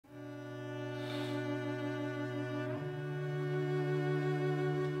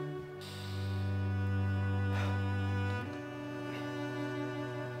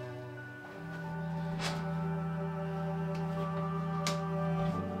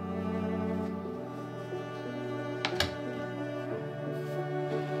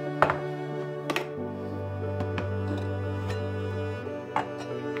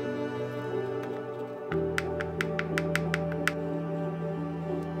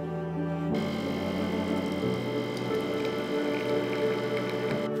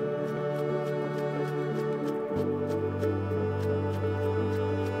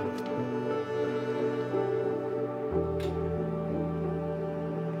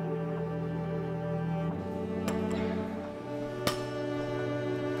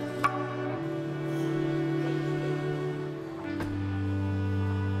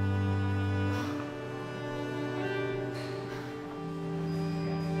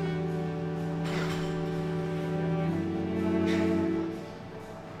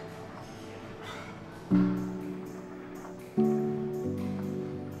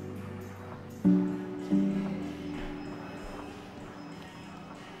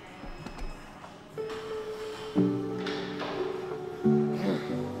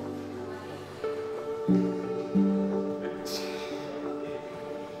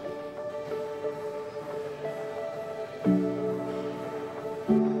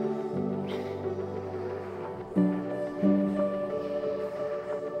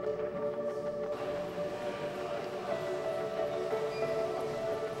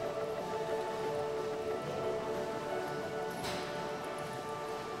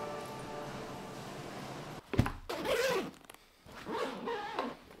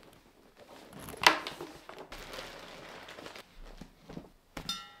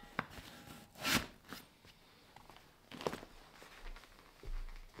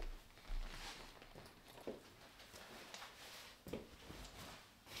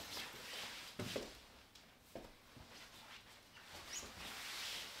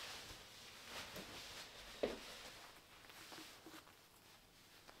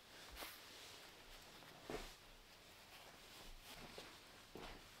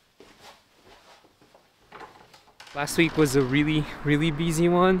Last week was a really busy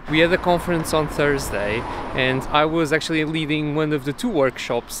one. We had a conference on Thursday and I was actually leading one of the 2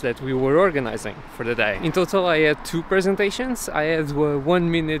 workshops that we were organizing for the day. In total I had 2 presentations. I had a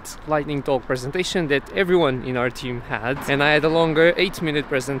 1-minute lightning talk presentation that everyone in our team had, and I had a longer 8-minute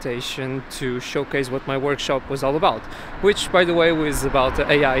presentation to showcase what my workshop was all about, which by the way was about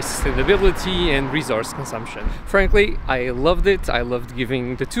AI sustainability and resource consumption. Frankly, I loved it. I loved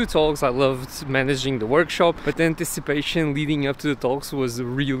giving the 2 talks. I loved managing the workshop, but the anticipation leading up to the talks was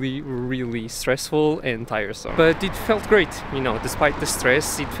really stressful and tiresome. But it felt great, you know, despite the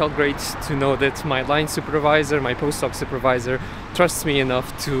stress, it felt great to know that my line supervisor, my postdoc supervisor, trusts me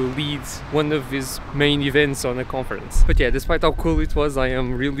enough to lead one of his main events on a conference. But yeah, despite how cool it was, I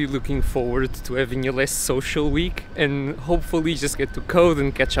am really looking forward to having a less social week and hopefully just get to code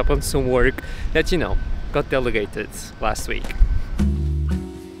and catch up on some work that, you know, got delegated last week.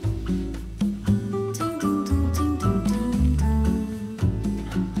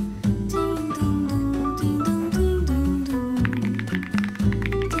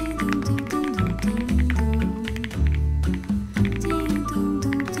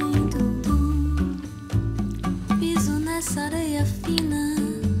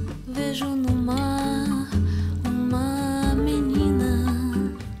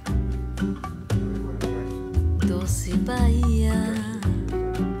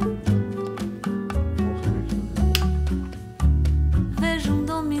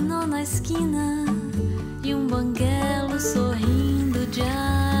 Esquina e banguelo sorrindo de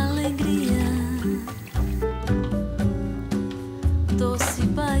alegria. Doce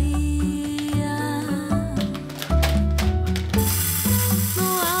Bahia,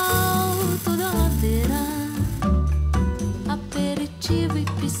 no alto da ladeira, aperitivo e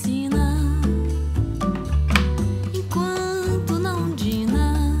piscina, enquanto na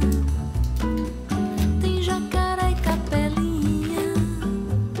ondina tem jacaré e capelinha.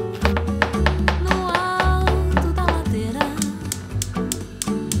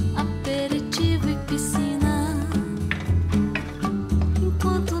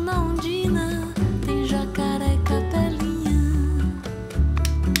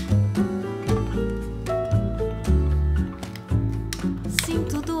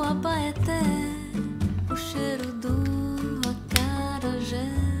 Abaeté, o cheiro do acarajé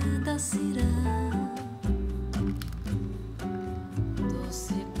da cirá.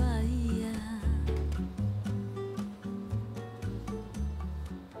 Doce Bahia,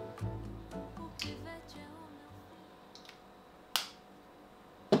 o pivete é o meu.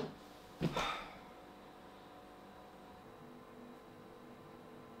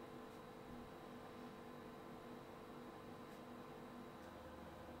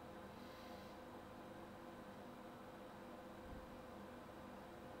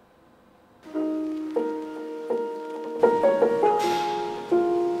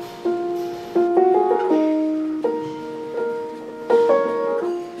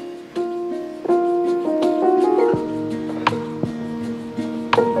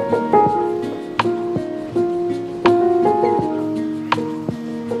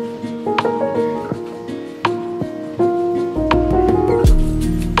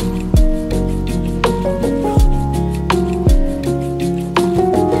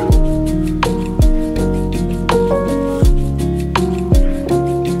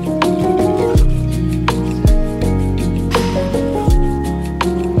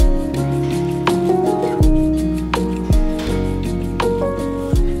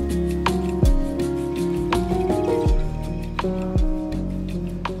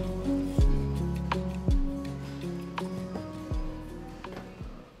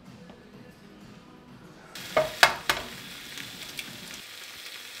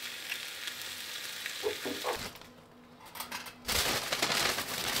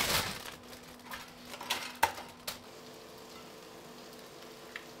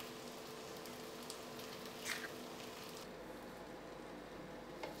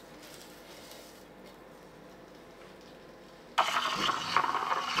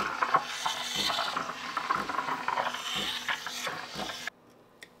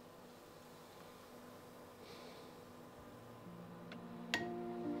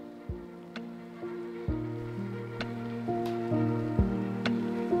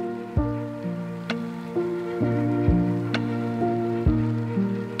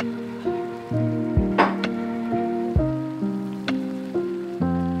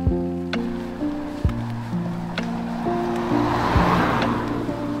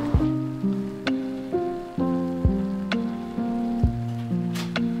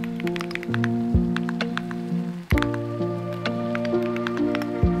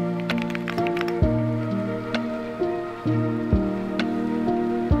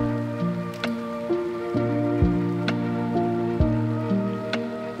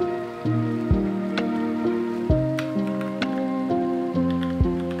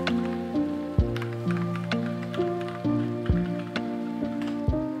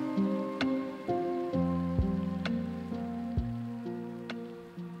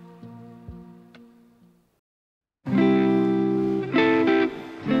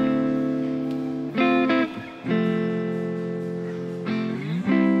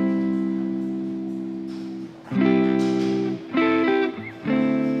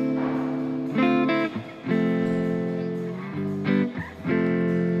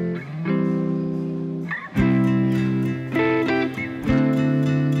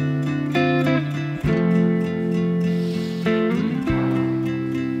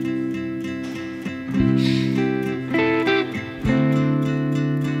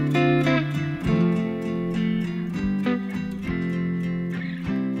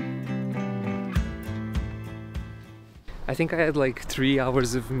 think I had like 3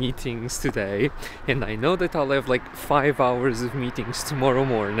 hours of meetings today, and I know that I'll have like 5 hours of meetings tomorrow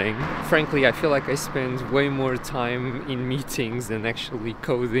morning. Frankly, I feel like I spend way more time in meetings than actually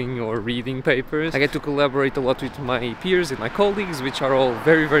coding or reading papers. I get to collaborate a lot with my peers and my colleagues, which are all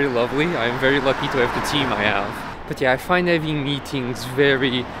very, very lovely. I am very lucky to have the team I have. But yeah, I find having meetings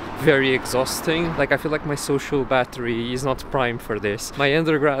very, very exhausting. Like, I feel like my social battery is not primed for this. My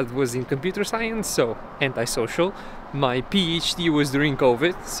undergrad was in computer science, so antisocial. My PhD was during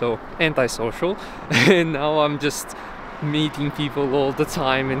COVID, so antisocial. And now I'm just meeting people all the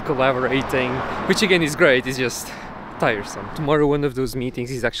time and collaborating, which again is great, it's just tiresome. Tomorrow one of those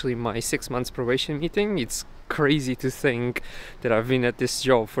meetings is actually my 6 months probation meeting. It's crazy to think that I've been at this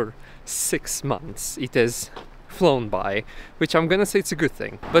job for 6 months. It has flown by, which I'm gonna say it's a good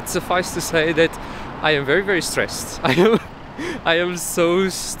thing. But suffice to say that I am very, very stressed. I am so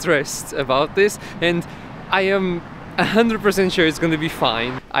stressed about this, and I am 100% sure it's gonna be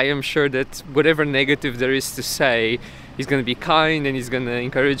fine. I am sure that whatever negative there is to say is gonna be kind and is gonna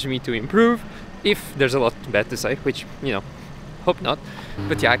encourage me to improve, if there's a lot bad to say, which, you know, hope not.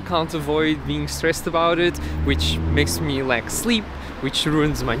 But yeah, I can't avoid being stressed about it, which makes me lack sleep, which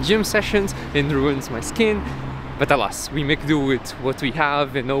ruins my gym sessions and ruins my skin. But alas, we make do with what we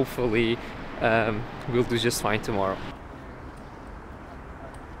have, and hopefully we'll do just fine tomorrow.